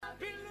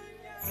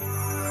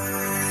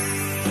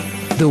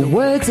The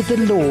words of the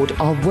Lord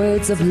are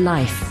words of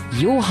life.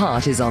 Your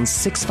heart is on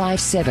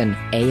 657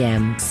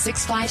 AM.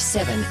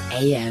 657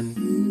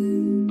 AM.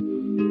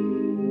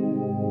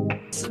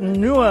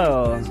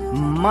 Noel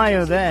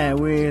Mayo there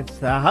with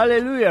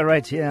Hallelujah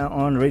right here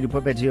on Radio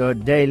Pulpit, your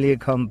daily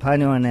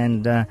companion.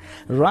 And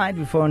right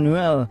before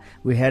Noel,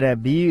 we had a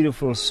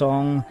beautiful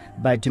song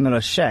by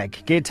Tumelo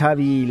Shek,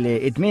 Ketabile.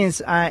 It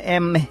means I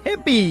am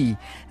happy,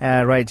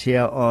 right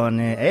here on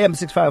AM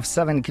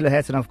 657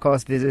 kilohertz. And of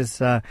course, this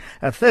is a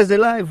Thursday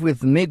Live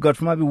with me,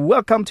 Godfrey.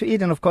 Welcome to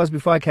it. And of course,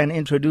 before I can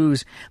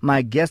introduce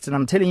my guest, and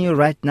I'm telling you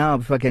right now,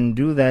 before I can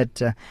do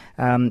that,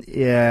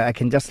 I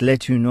can just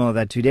let you know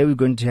that today we're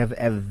going to have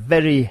a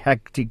very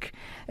hectic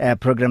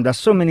program. There's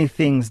so many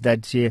things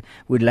that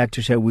we'd like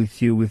to share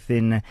with you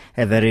within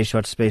a very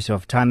short space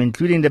of time,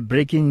 including the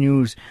breaking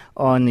news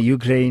on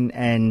Ukraine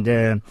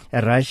and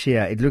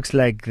Russia. It looks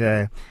like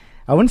I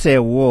wouldn't say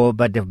a war,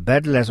 but the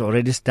battle has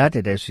already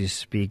started as we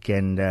speak,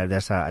 and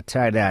there are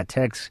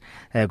attacks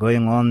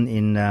going on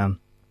in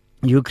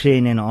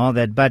Ukraine and all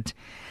that. But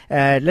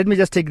let me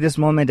just take this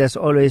moment, as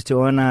always,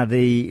 to honor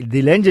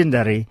the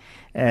legendary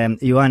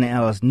Johan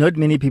Els. Not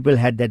many people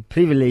had that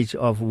privilege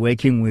of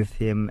working with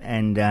him,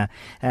 and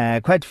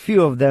quite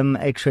few of them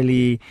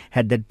actually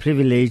had that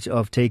privilege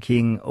of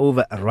taking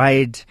over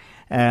right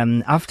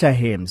after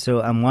him.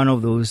 So I'm one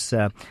of those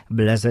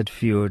blessed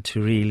few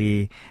to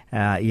really,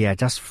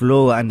 just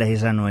flow under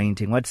his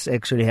anointing. What's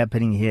actually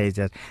happening here is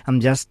that I'm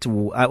just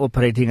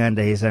operating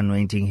under his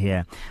anointing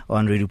here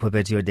on Radio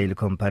Pulpit, your daily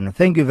companion.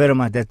 Thank you very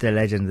much. That's the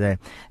legend there.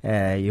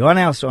 Johan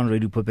Els on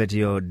Radio Pulpit,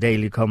 your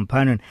daily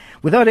companion.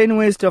 Without any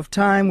waste of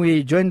time,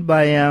 we're joined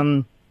by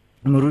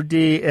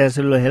Moruti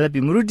Sello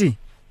Helepi.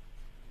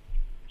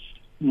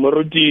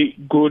 Moruti,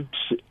 good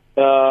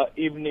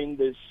evening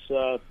this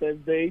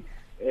Thursday.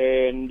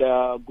 And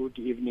good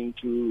evening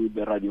to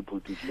the Radio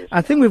Pulpit listeners.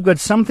 I think we've got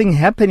something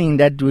happening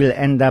that will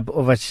end up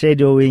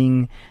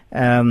overshadowing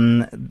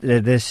the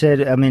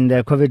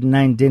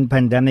COVID-19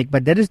 pandemic,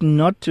 but that is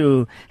not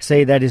to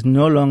say that it's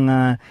no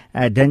longer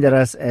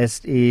dangerous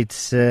as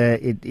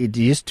it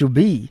used to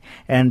be,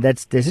 and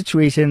that's the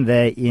situation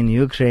there in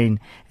Ukraine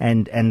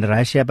and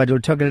Russia. But we'll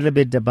talk a little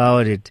bit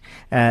about it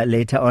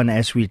later on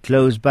as we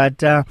close.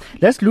 But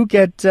let's look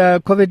at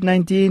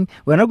COVID-19.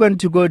 We're not going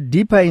to go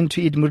deeper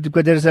into it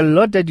because there is a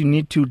lot that you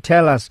need to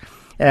tell us.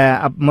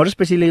 More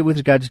especially with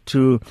regard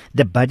to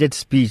the budget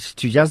speech,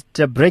 to just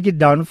break it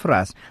down for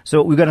us.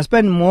 So we're going to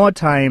spend more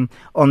time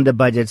on the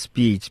budget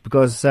speech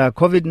because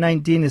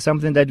COVID-19 is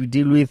something that we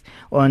deal with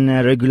on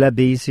a regular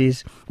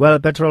basis. Well,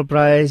 petrol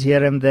price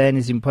here and then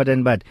is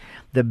important, but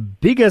the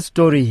bigger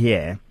story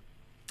here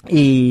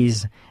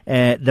is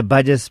the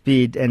budget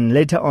speech, and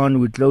later on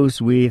we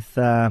close with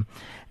the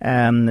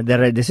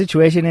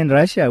situation in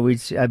Russia,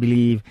 which I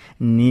believe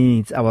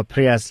needs our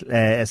prayers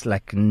as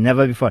like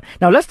never before.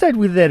 Now, let's start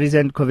with the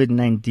recent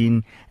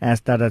COVID-19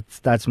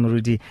 starts,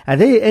 Moruti. Are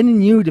there any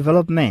new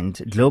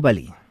development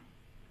globally?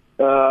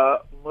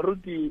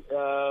 Moruti,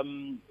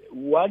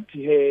 what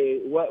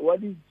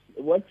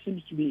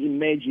seems to be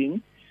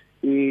emerging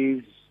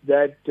is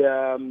that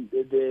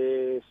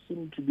there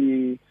seems to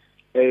be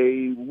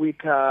a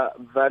weaker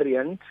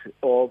variant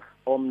of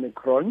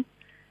Omicron.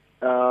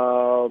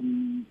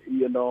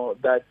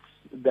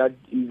 That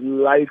is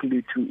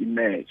likely to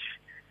emerge.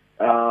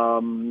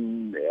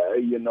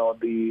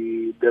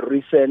 The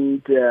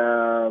recent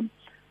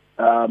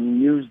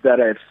news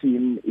that I've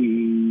seen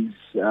is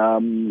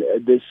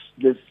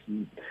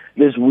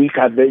this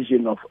weaker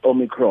version of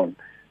Omicron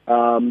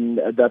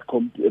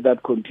that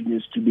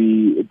continues to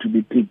be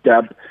picked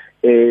up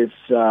as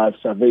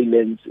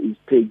surveillance is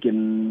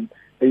taking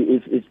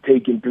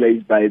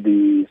place by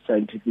the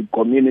scientific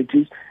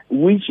communities,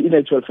 which in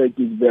actual fact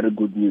is very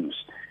good news,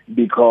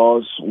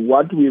 because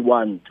what we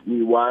want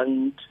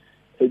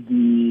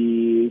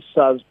the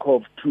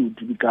SARS-CoV-2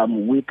 to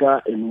become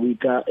weaker and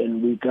weaker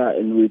and weaker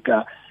and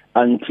weaker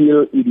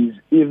until it is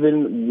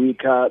even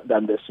weaker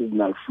than the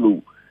seasonal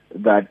flu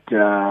that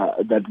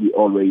we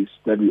always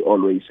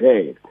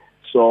had.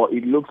 So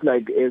it looks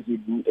like as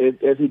it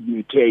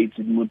mutates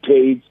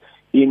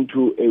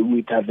into a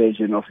weaker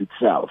version of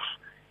itself.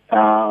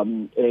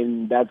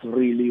 And that's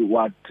really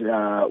what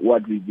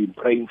we've been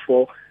praying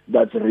for.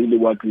 That's really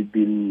what we've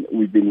been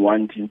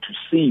wanting to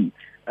see.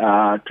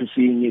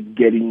 Seeing it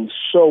getting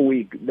so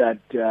weak that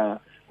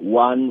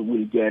one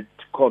will get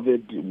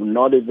COVID, will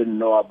not even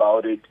know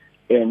about it,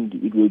 and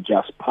it will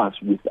just pass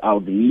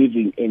without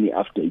leaving any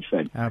after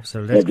effect.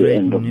 Absolutely, at the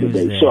end of the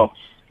day. So,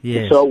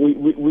 yes. So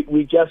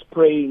we're just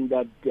praying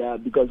that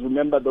because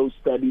remember those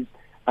studies,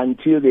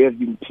 until they have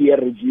been peer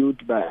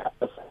reviewed by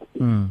us,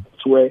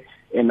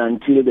 and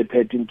until the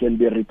pattern can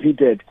be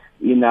repeated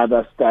in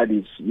other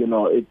studies,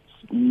 it's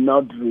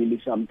not really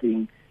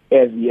something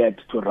as yet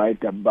to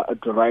write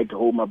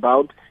home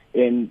about,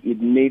 and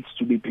it needs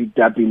to be picked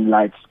up in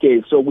large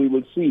scale. So we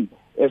will see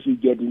as we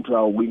get into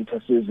our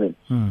winter season.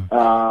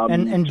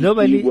 And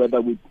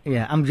globally,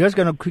 yeah, I'm just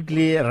going to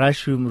quickly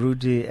rush you,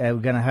 Rudy. We're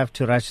going to have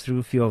to rush through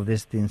a few of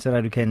these things so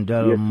that we can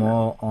dwell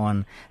more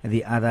on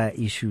the other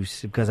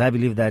issues, because I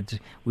believe that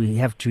we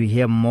have to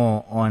hear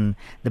more on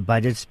the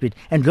budget speed.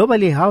 And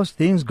globally, how's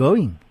things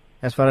going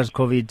as far as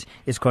COVID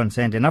is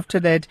concerned? And after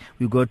that,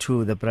 we go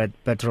to the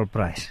petrol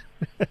price.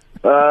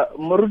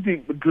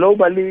 Moruti,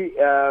 globally,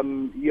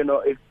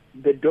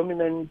 the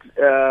dominant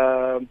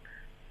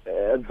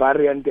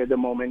variant at the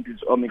moment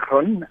is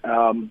Omicron.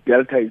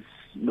 Delta is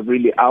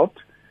really out,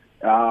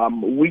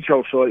 which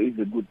also is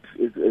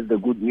the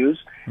good news.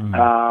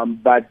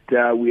 But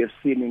we have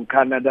seen in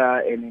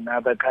Canada and in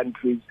other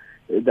countries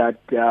that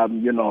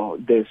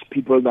there's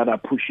people that are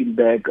pushing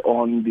back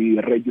on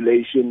the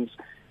regulations.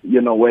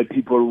 Where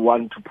people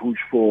want to push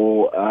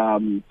for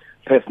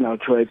personal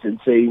choice and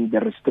saying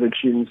the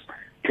restrictions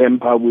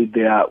temper with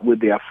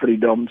their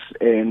freedoms.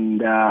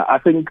 And I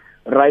think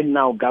right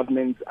now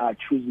governments are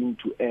choosing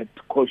to act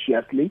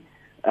cautiously,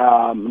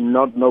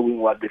 not knowing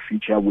what the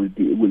future will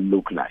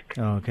look like.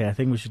 Okay, I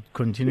think we should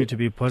continue to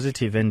be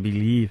positive and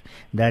believe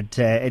that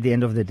at the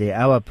end of the day,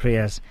 our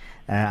prayers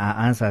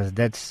are answers.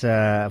 That's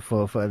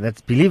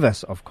that's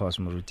believers, of course,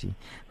 Moruti,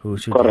 who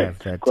should have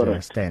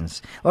that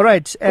stance. All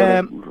right,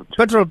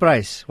 petrol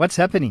price. What's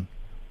happening?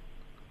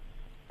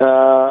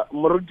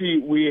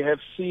 Moruti, we have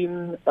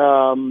seen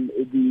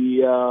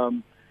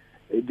the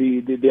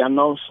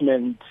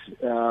announcement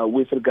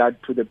with regard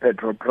to the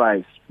petrol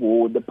price.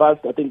 For the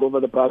past, I think over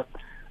the past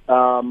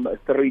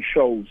 3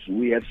 shows,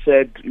 we have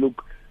said,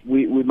 look,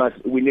 we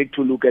need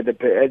to look at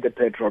the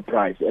petrol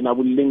price, and I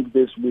will link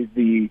this with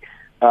the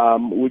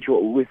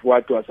with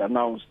what was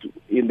announced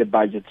in the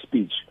budget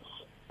speech.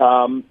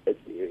 Our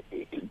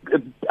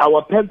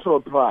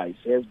petrol price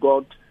has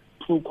got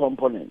 2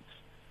 components,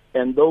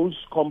 and those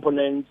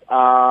components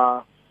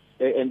are,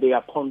 and they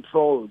are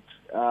controlled.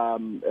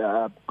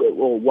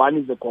 One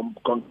is the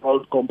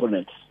controlled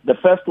component. The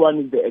first one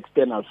is the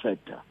external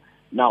factor.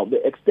 Now,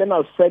 the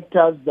external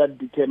factors that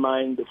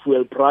determine the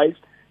fuel price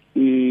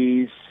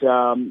is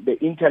the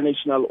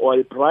international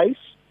oil price,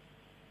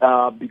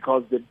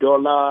 because the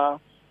dollar,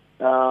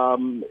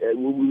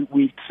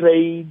 we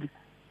trade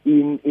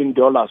in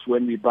dollars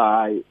when we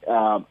buy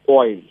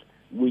oil,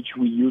 which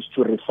we use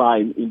to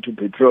refine into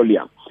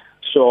petroleum.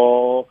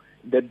 So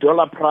the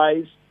dollar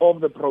price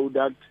of the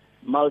product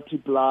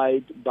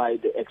multiplied by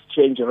the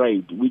exchange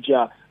rate, which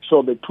are,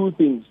 so the 2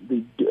 things,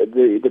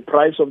 the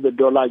price of the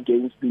dollar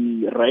against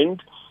the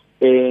rand,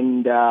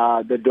 and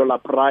the dollar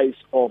price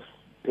of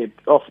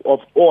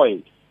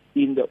oil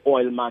in the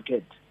oil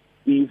market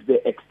is the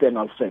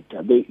external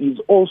factor. There is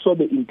also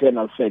the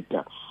internal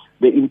factor.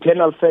 The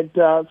internal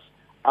factors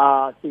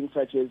are things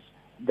such as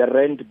the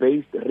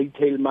rand-based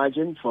retail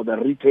margin for the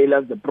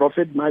retailers, the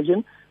profit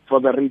margin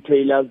for the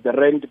retailers, the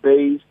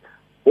rand-based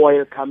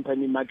oil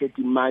company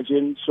marketing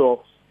margin.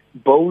 So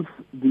both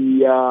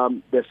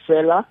the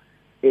seller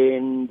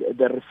and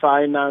the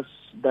refiners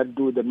that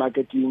do the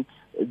marketing,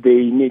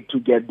 they need to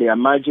get their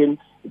margin.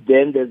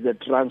 Then there's the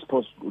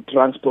transport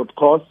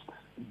costs.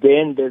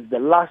 Then there's the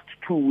last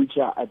 2, which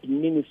are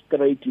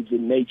administrative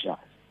in nature,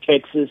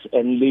 taxes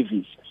and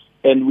levies.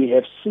 And we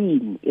have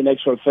seen, in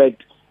actual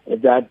fact,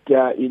 that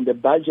in the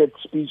budget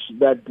speech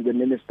that the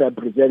minister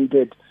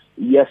presented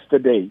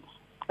yesterday,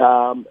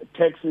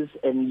 taxes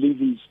and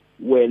levies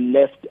were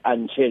left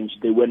unchanged.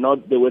 There were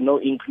no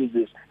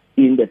increases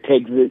in the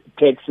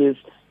taxes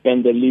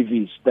and the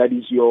levies. That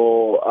is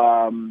your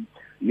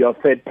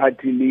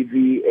third-party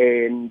levy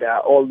and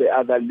all the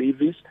other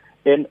levies.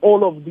 And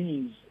all of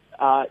these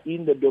are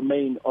in the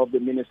domain of the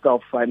Minister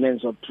of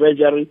Finance or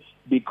Treasury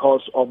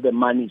because of the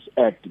Monies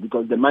Act.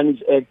 Because the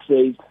Monies Act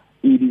says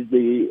it is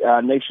the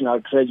National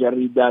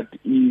Treasury that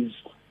is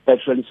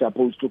actually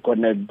supposed to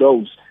connect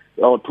those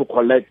or to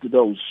collect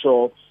those.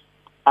 So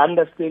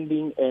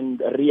understanding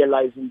and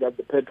realizing that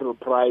the petrol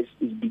price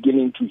is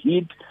beginning to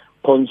hit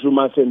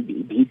consumers and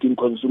hitting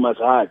consumers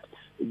hard.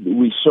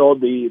 We saw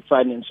the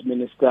finance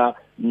minister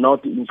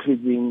not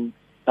increasing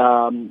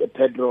the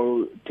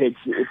petrol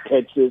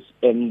taxes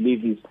and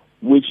levies,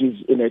 which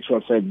is in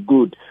actual fact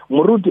good.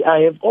 Moruti,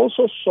 I have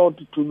also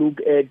sought to look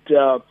at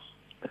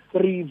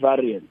 3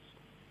 variants.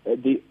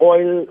 The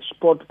oil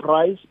spot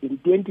price in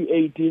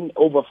 2018,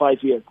 over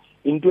 5 years.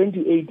 In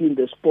 2018,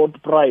 the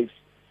spot price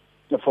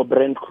for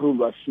Brent crude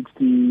was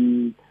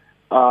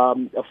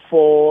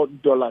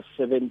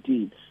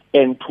 $64.17.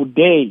 And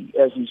today,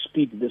 as we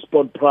speak, the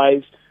spot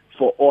price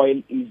for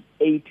oil is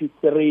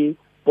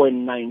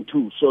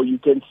 83.92. So you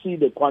can see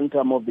the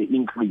quantum of the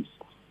increase.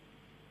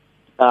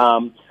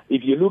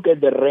 If you look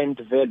at the rand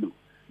value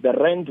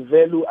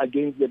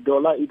against the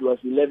dollar, it was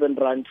 11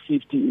 rand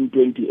 50 in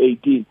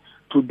 2018.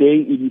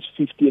 Today, it is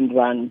 15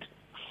 rand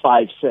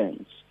 5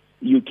 cents.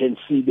 You can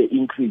see the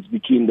increase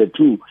between the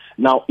 2.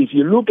 Now, if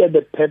you look at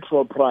the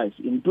petrol price,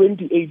 in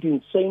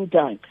 2018, same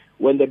time,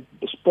 when the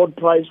spot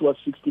price was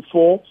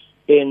 64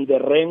 and the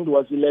rand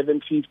was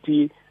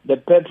 11.50, the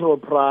petrol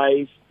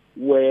price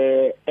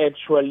were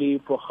actually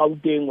for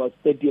Gauteng was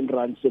 13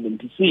 rand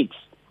 76.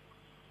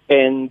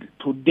 And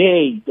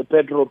today, the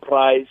petrol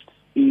price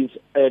is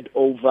at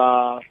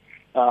over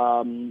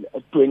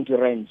 20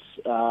 rands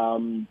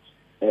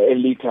a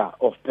liter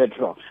of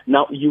petrol.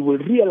 Now, you will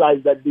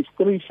realize that these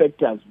three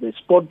factors, the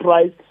spot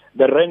price,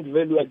 the rand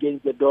value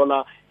against the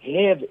dollar,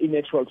 have in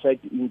actual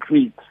fact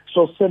increased.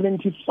 So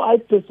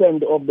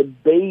 75% of the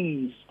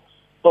base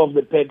of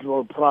the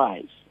petrol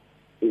price,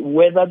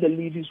 whether the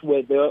levies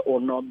were there or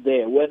not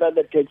there, whether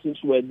the taxes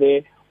were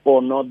there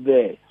or not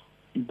there,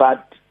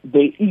 but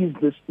there is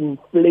this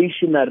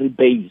inflationary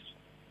base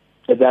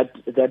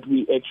that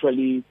we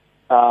actually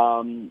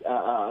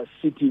are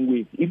sitting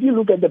with. If you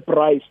look at the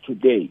price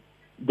today,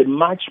 the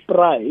March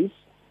price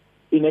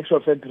in actual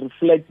fact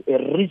reflects a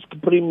risk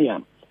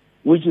premium,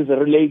 which is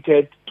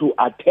related to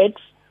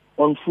attacks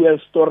on fuel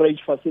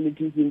storage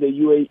facilities in the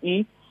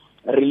UAE,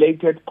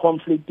 related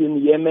conflict in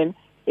Yemen,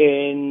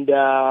 and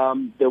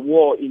the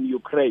war in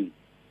Ukraine,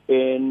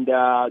 and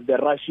the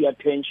Russia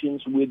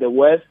tensions with the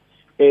West,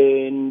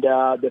 and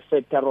the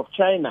factor of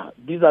China.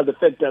 These are the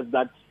factors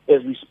that,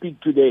 as we speak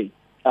today,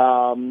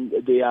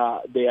 they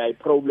are a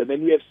problem.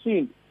 And we have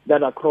seen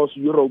that across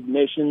Europe,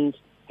 nations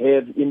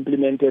have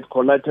implemented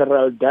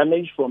collateral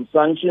damage from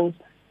sanctions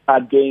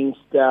against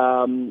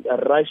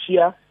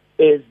Russia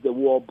as the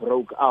war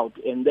broke out.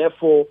 And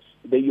therefore,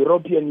 the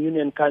European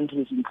Union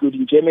countries,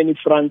 including Germany,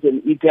 France,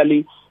 and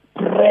Italy,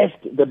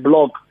 pressed the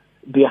bloc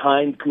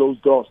behind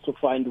closed doors to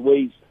find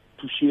ways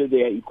to shield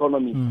their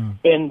economy.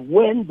 And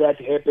when that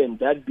happens,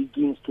 that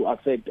begins to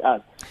affect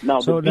us. Now,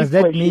 so does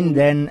that mean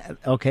then,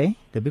 okay,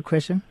 the big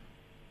question?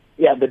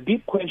 Yeah, the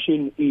big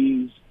question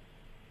is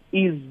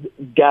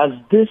does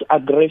this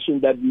aggression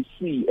that we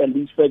see and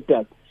these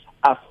factors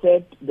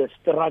affect the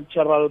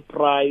structural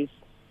price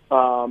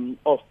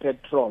of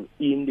petrol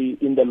in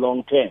the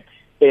long term?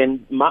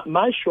 And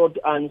my short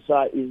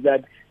answer is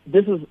that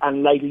this is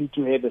unlikely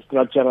to have a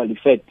structural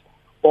effect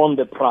on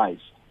the price.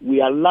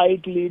 We are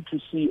likely to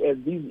see, as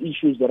these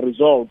issues are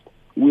resolved,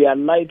 we are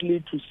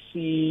likely to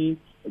see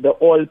the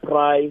oil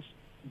price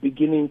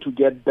beginning to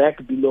get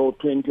back below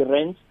 20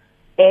 rands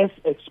as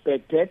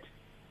expected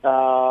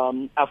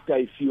after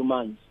a few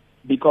months,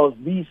 because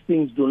these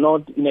things do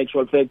not, in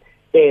actual fact,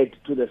 add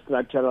to the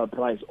structural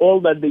price.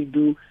 All that they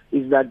do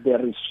is that there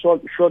is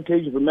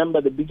shortage.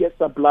 Remember, the biggest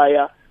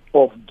supplier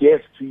of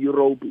gas to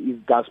Europe is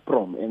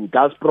Gazprom, and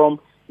Gazprom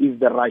is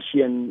the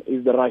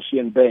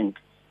Russian bank.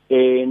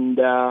 And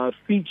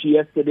Fitch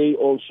yesterday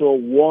also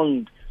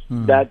warned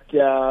that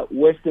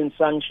Western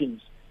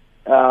sanctions,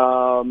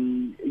 are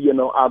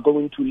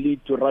going to lead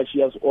to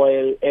Russia's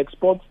oil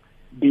exports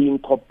being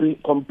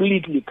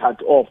completely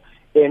cut off.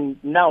 And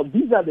now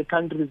these are the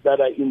countries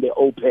that are in the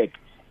OPEC,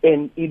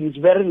 and it is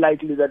very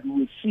likely that we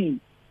will see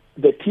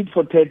the tit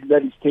for tat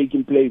that is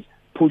taking place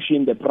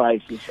pushing the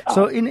prices up.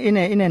 So in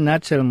a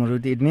nutshell,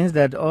 Muruti, it means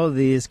that all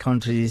these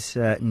countries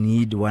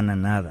need one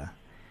another.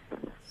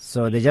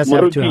 So they just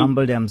have to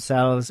humble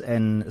themselves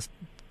and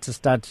to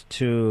start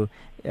to,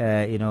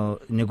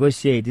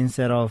 negotiate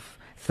instead of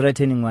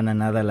threatening one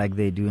another like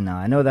they do now.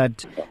 I know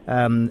that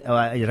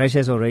Russia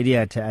has already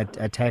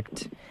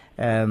attacked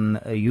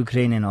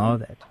Ukraine and all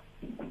that.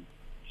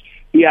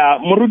 Yeah,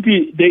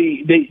 Muruti,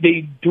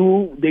 they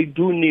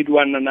do need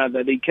one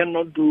another. They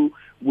cannot do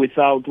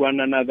without one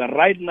another.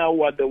 Right now,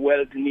 what the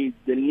world needs,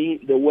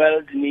 the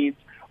world needs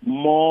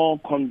more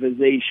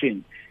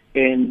conversation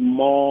and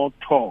more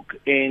talk.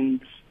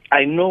 And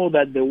I know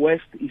that the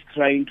West is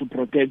trying to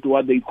protect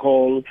what they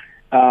call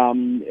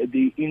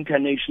the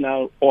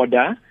international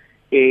order.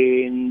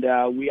 And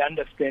we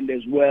understand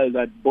as well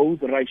that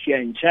both Russia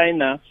and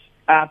China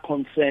are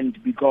concerned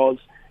because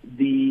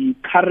the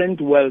current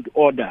world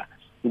order,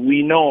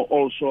 we know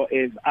also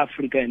as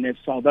Africa and as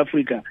South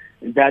Africa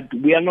that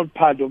we are not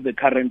part of the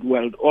current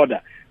world order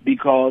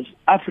because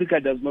Africa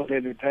does not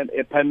have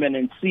a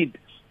permanent seat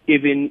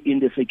even in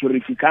the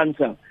Security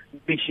Council,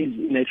 which is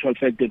in actual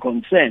fact a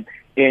concern.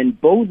 And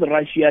both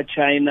Russia,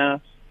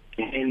 China,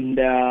 and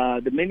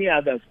the many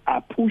others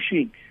are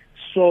pushing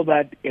so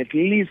that at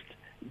least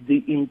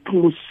the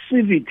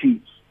inclusivity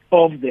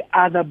of the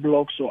other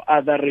blocks or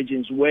other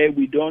regions where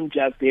we don't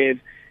just have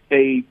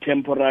a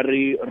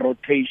temporary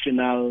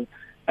rotational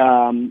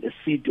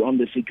seat on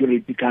the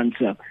Security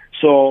Council.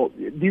 So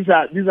these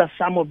are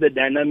some of the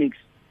dynamics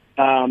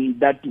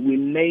that we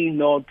may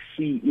not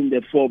see in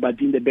the fore, but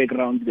in the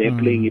background they're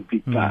playing a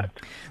big part.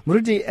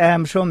 Muruti,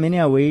 I'm sure many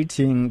are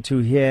waiting to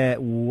hear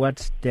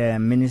what the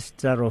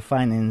Minister of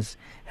Finance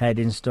had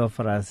in store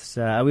for us.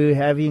 Are we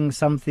having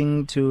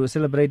something to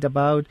celebrate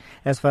about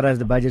as far as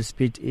the budget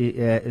speech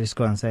is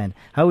concerned?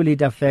 How will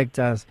it affect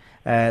us,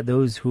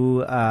 those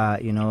who are, I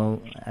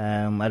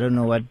don't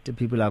know what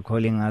people are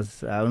calling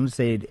us. I won't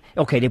say,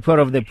 the poor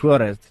of the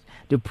poorest.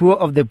 The poor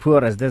of the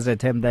poorest, that's a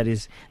term that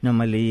is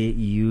normally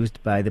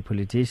used by the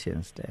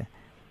politicians there.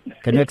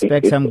 Can you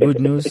expect some good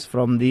news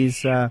from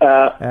these?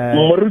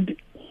 Muruti,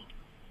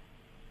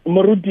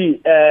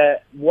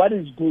 what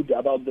is good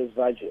about this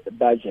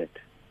budget?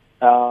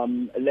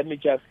 Let me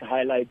just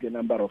highlight a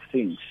number of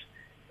things.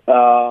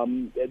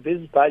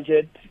 This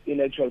budget,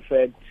 in actual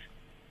fact,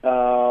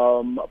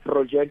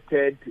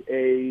 projected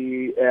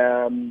a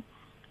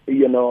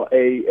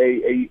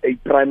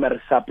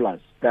primary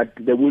surplus, that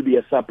there will be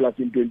a surplus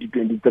in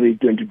 2023,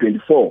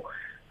 2024,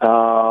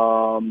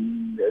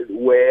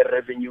 where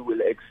revenue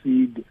will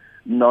exceed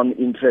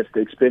non-interest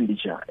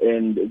expenditure,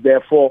 and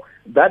therefore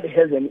that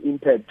has an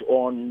impact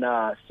on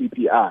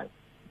CPI,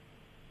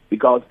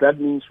 because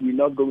that means we're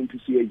not going to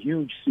see a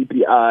huge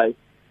CPI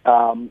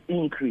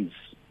increase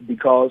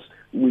because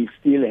we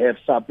still have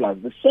surplus.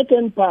 The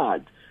second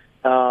part,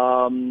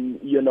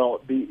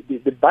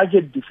 the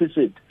budget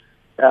deficit,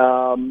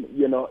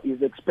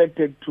 is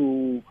expected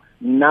to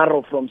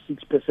narrow from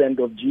 6%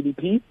 of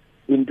GDP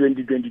in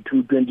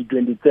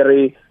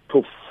 2022-2023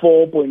 to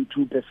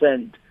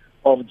 4.2%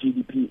 of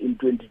GDP in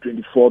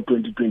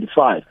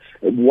 2024-2025.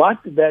 What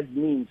that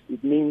means,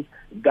 it means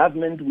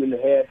government will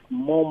have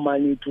more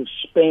money to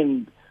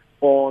spend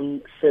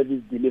on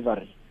service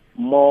delivery,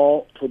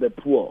 more to the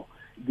poor.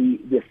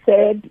 The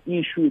third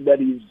issue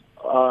that is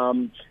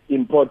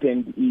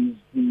important is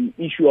the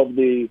issue of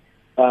the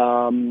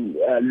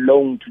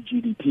loan to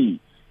GDP.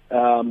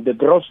 The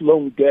gross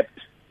loan debt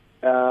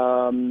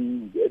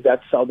that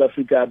South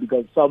Africa,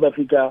 because South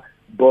Africa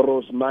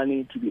borrows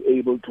money to be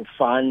able to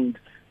fund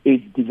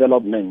its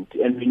development,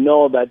 and we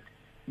know that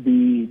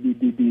the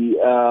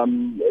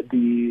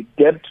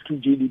debt to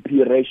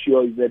GDP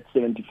ratio is at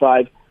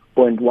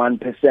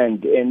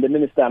 75.1%, and the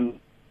minister,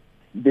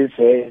 this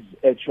has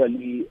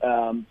actually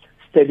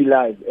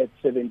stabilized at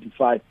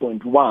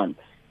 75.1,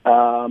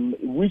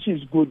 which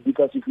is good,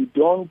 because if we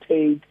don't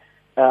take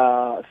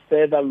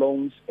further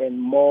loans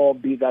and more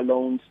bigger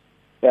loans,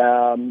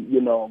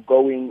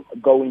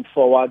 going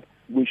forward,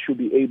 we should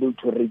be able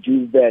to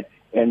reduce that,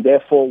 and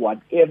therefore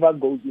whatever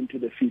goes into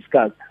the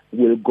fiscal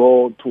will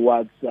go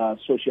towards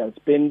social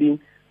spending,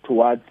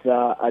 towards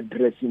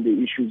addressing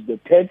the issues. The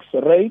tax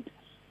rate,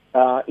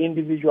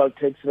 individual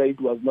tax rate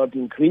was not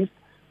increased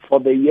for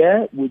the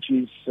year, which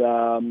is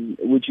a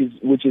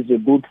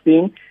good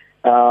thing,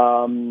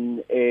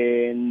 and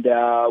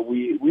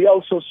we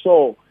also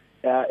saw,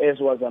 as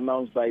was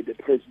announced by the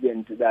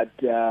president, that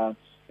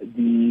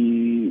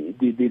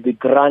the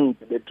grant,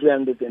 the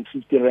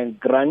 350 rand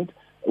grant,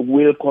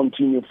 will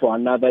continue for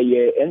another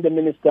year, and the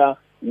minister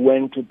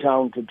went to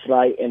town to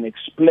try and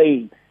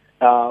explain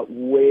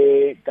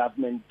where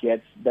government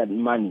gets that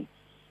money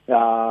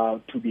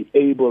to be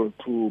able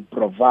to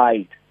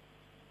provide,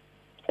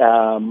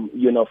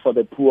 for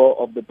the poor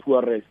of the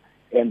poorest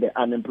and the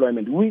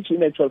unemployment, which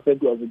in actual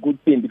fact was a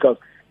good thing, because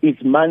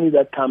it's money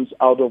that comes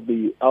out of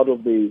the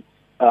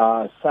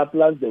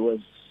surplus. There was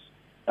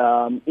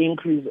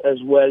increase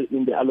as well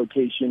in the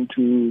allocation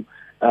to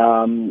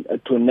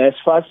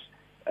NSFAS,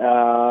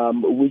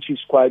 which is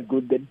quite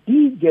good. The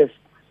biggest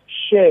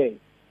share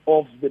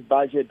of the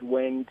budget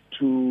went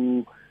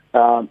to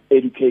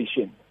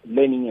education,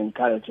 learning and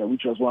culture,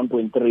 which was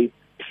 1.3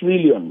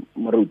 trillion,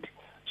 Maruti.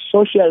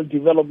 Social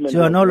development. So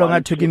we're no longer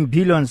talking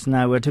billions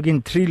now, we're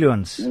talking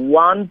trillions.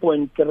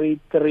 1.3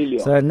 trillion.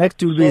 So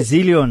next will be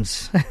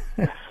zillions.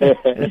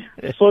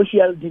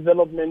 Social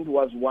development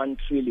was 1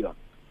 trillion.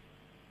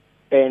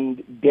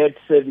 And debt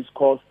service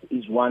cost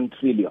is 1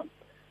 trillion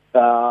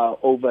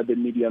over the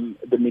medium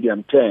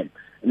term.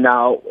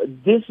 Now,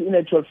 this in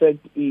actual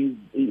fact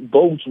it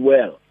bodes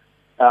well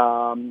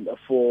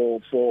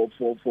for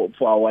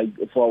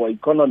our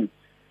economy.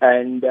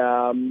 And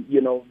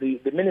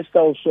the minister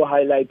also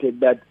highlighted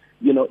that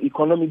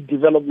economic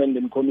development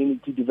and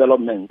community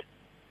development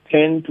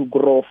tend to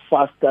grow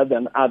faster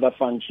than other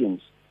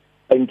functions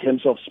in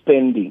terms of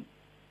spending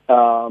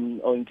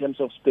or in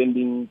terms of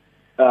spending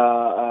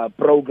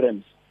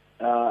programs.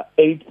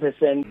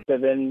 8%,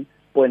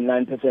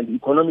 7.9%.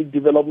 Economic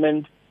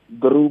development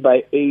grew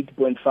by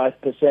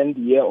 8.5%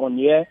 year on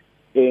year,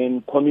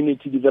 and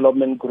community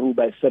development grew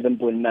by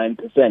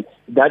 7.9%.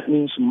 That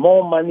means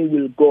more money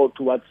will go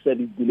towards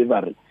service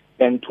delivery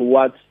and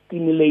towards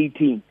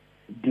stimulating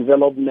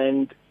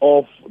development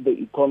of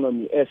the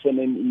economy,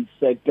 SME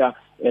sector,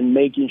 and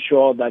making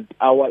sure that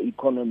our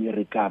economy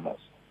recovers.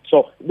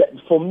 So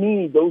for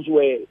me, those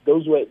were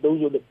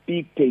the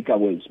big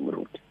takeaways,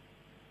 Maruti.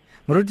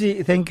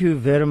 Maruti, thank you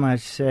very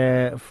much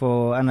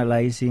for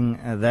analyzing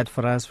that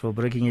for us, for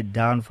breaking it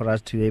down for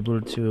us to be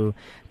able to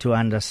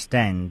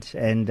understand.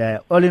 And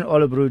all in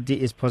all, Maruti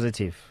is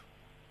positive.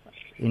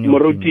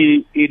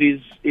 Maruti, it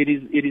is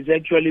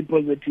actually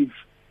positive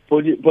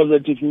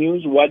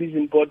news. What is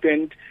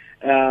important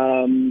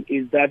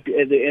is that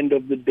at the end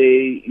of the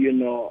day,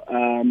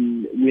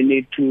 we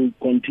need to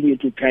continue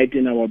to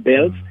tighten our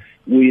belts.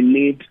 We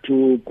need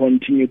to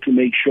continue to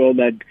make sure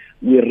that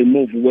we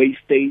remove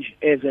wastage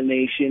as a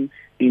nation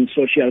in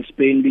social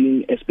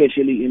spending,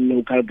 especially in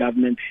local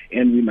government,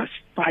 and we must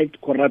fight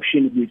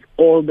corruption with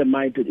all the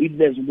might. If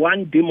there's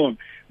one demon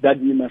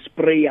that we must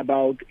pray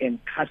about and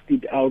cast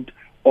it out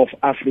of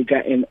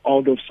Africa and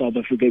out of South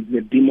Africa, it's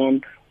the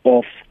demon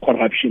of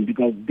corruption,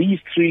 because these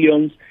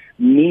trillions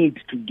need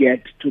to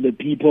get to the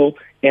people,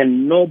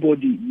 and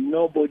nobody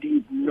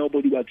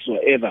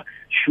whatsoever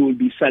should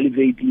be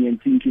salivating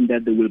and thinking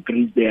that they will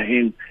grease their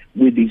hands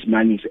with these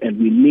monies. And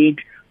we need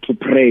to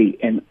pray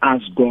and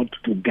ask God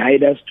to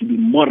guide us to be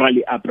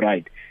morally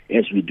upright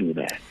as we do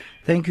that.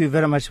 Thank you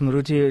very much,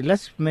 Muruti.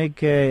 Let's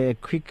make a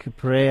quick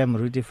prayer,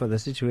 Muruti, for the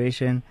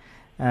situation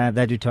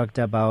that you talked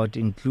about,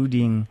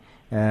 including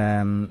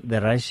the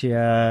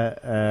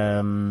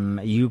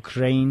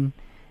Russia-Ukraine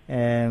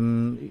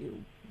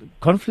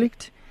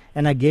conflict.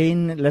 And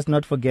again, let's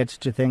not forget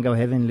to thank our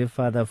Heavenly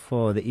Father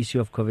for the issue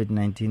of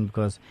COVID-19,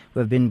 because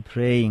we've been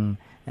praying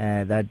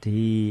that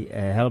He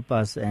help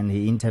us and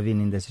He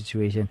intervene in the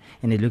situation.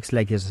 And it looks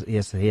like He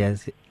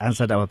has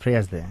answered our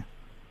prayers there.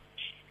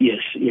 Yes.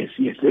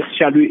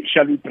 Shall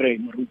we pray,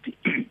 Maruti?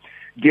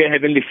 Dear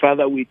Heavenly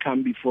Father, we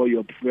come before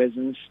your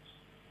presence.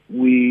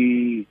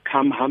 We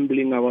come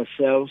humbling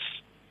ourselves.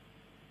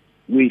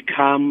 We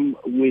come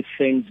with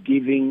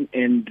thanksgiving,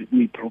 and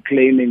we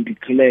proclaim and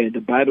declare.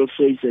 The Bible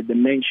says at the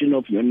mention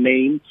of your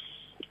name,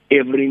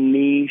 every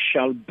knee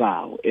shall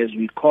bow. As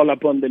we call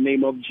upon the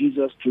name of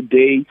Jesus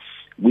today,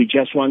 we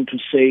just want to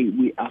say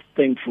we are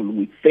thankful.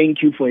 We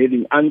thank you for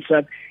having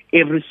answered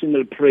every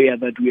single prayer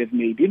that we have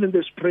made. Even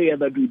this prayer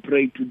that we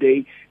prayed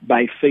today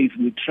by faith,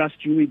 we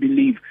trust you, we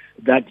believe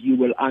that you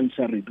will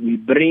answer it. We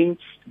bring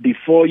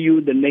before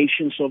you the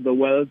nations of the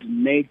world,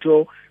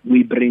 NATO,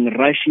 we bring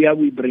Russia,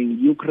 we bring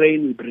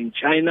Ukraine, we bring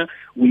China,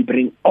 we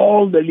bring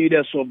all the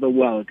leaders of the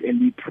world,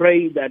 and we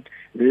pray that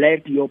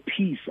let your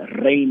peace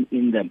reign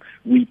in them.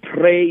 We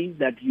pray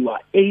that you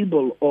are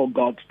able, oh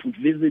God, to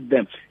visit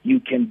them. You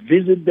can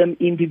visit them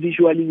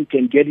individually, you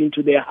can get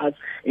into their hearts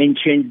and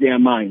change their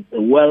minds.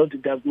 The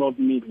world does not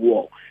need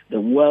war.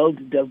 The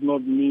world does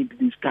not need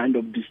these kind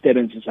of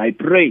disturbances. I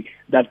pray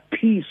that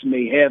peace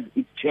may have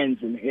its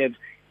chance and have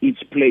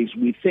its place.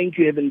 We thank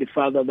you, Heavenly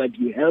Father, that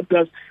you helped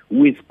us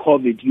with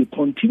COVID. You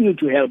continue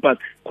to help us,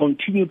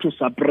 continue to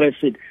suppress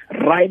it.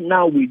 Right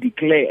now we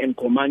declare and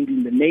command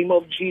in the name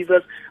of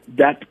Jesus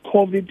that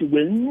COVID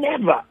will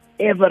never,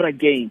 ever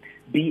again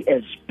be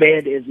as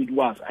bad as it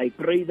was. I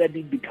pray that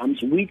it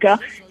becomes weaker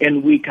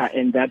and weaker,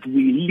 and that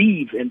we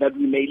leave, and that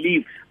we may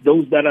leave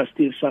those that are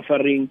still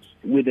suffering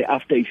with the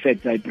after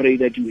effects. I pray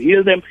that you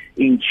heal them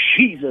in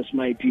Jesus'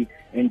 mighty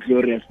and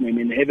glorious name.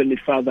 And Heavenly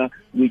Father,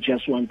 we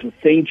just want to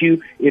thank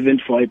you even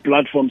for a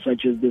platform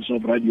such as this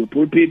of Radio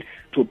Pulpit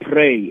to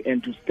pray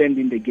and to stand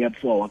in the gap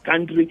for our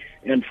country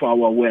and for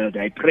our world.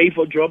 I pray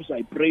for jobs.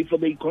 I pray for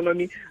the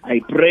economy. I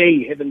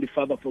pray, Heavenly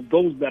Father, for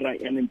those that are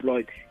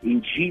unemployed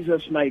in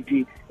Jesus'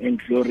 mighty and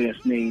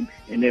glorious name.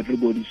 And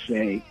everybody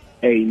say,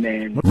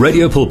 Amen.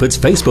 Radio Pulpit's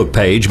Facebook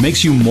page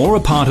makes you more a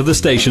part of the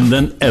station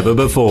than ever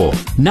before.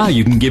 Now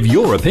you can give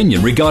your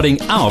opinion regarding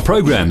our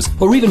programs,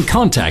 or even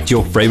contact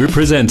your favorite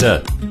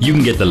presenter. You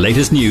can get the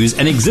latest news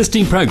and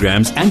existing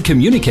programs and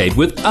communicate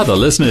with other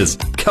listeners.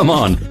 Come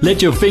on,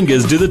 let your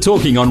fingers do the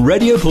talking on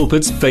Radio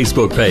Pulpit's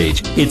Facebook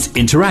page. It's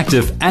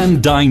interactive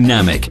and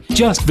dynamic.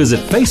 Just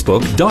visit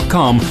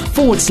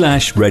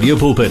facebook.com/Radio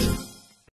Pulpit.